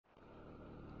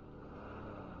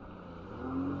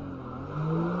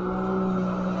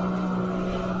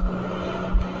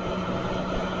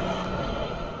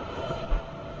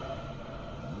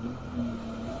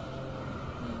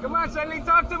Suddenly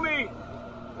talk to me.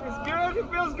 It's good?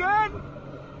 It feels good?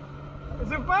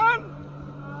 Is it fun?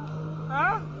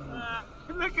 Huh?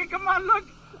 Look, come on, look.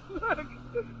 Look.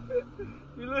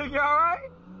 You look alright?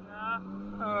 Yeah.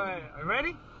 Alright, are you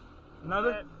ready?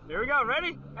 Another? Here we go,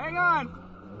 ready? Hang on.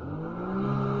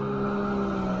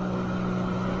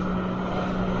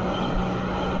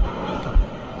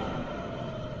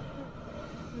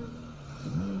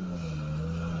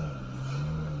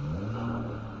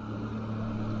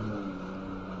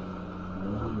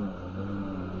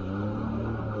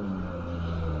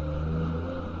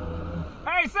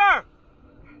 Hey, sir!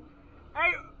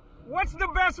 Hey, what's the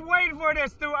best way for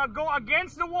this? To go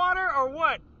against the water or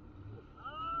what?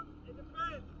 It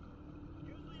depends.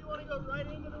 Usually you want to go right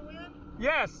into the wind.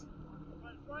 Yes.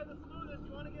 But it's probably the smoothest.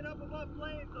 You want to get up above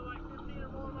planes, so like 15 or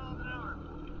more miles an hour.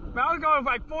 I was going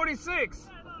like 46.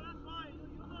 Yeah, no, that's fine.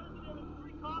 You'll notice that it was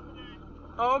pretty confident.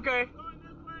 Oh, okay. Going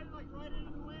this way, like right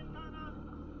into the wind, kind of.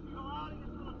 You go out and it's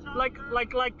a little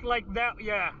choppy. Like that.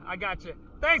 Yeah, I got you.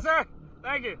 Thanks, sir.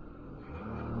 Thank you.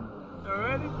 All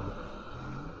ready?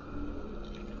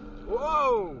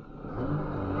 Whoa!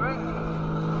 Right.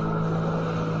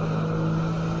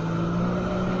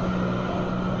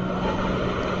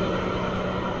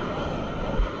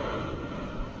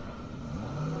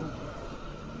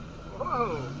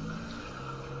 Whoa!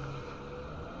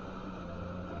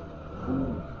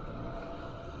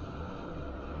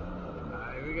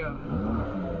 Here we go.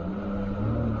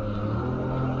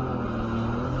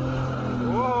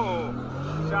 Whoa!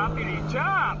 Choppity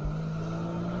chop!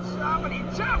 Choppity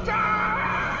chop chop!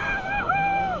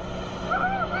 Woohoo!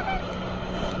 Woohoo, baby!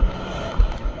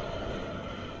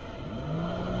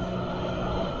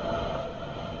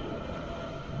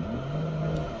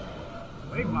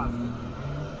 Wave monster.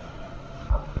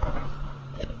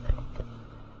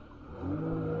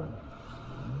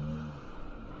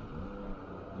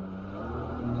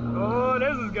 Oh,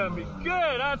 this is gonna be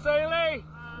good, huh, Saley?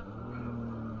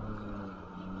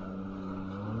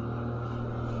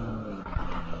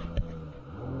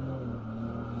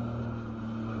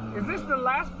 Is this the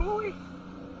last buoy?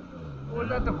 Or was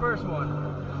that the first one?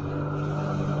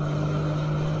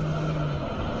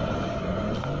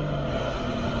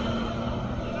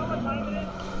 You know what time it is?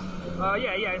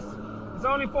 Yeah, it's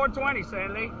only 4:20,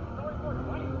 Stanley. It's only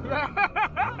 4:20. Yeah.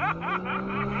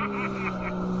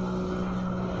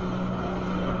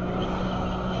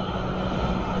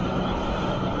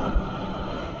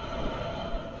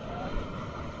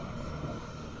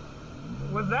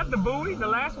 Was that the buoy, the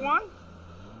last one?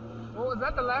 Well, was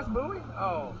that the last buoy?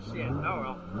 Oh, shit. Oh,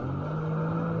 well.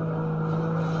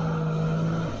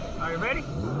 Are you ready?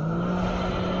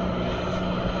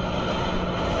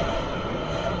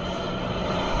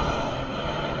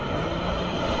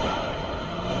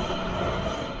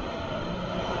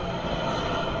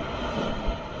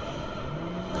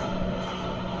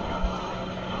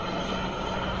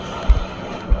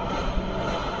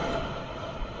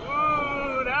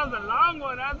 Ooh, that was a long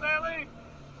one, huh, Sally?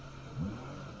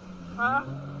 Huh?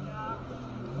 Yeah.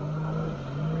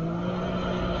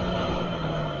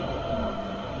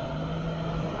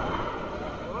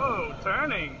 Whoa,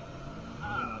 turning.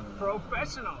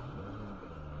 Professional.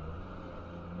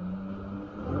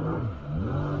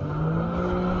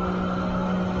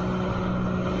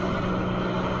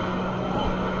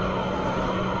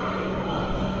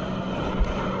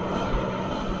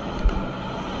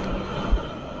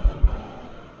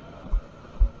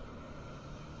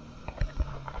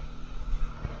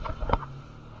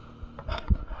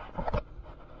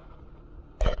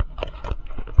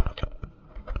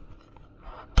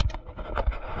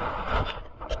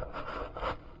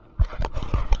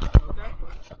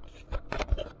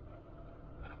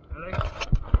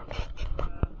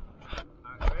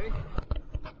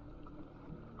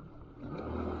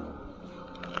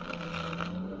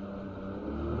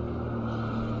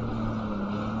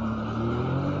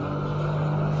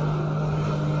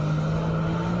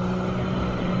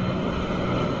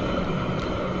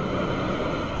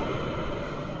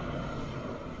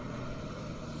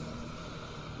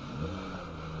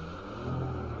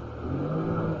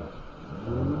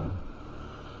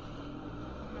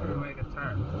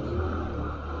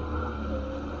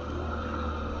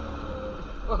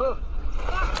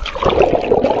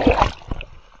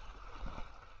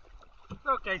 It's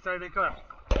okay, sir. They come.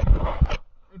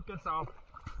 It gets off.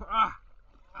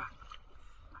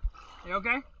 You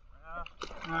okay?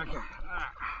 Yeah. Okay.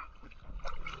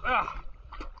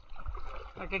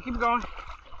 Okay, keep going.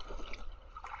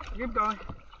 Keep going.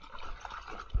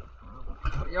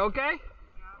 You okay?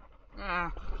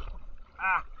 Yeah.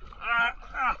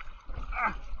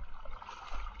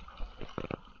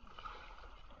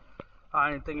 I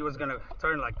didn't think he was gonna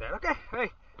turn like that. Okay, hey,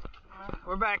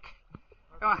 we're back.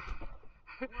 Come on.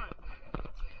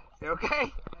 You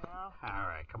okay? Yeah. All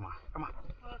right, come on, come on.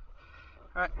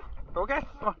 All right, okay,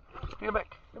 come on. Get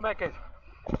back, guys.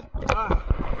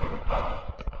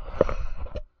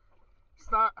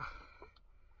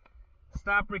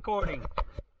 Stop recording.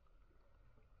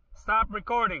 Stop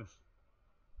recording.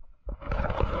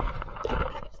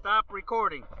 Stop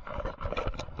recording.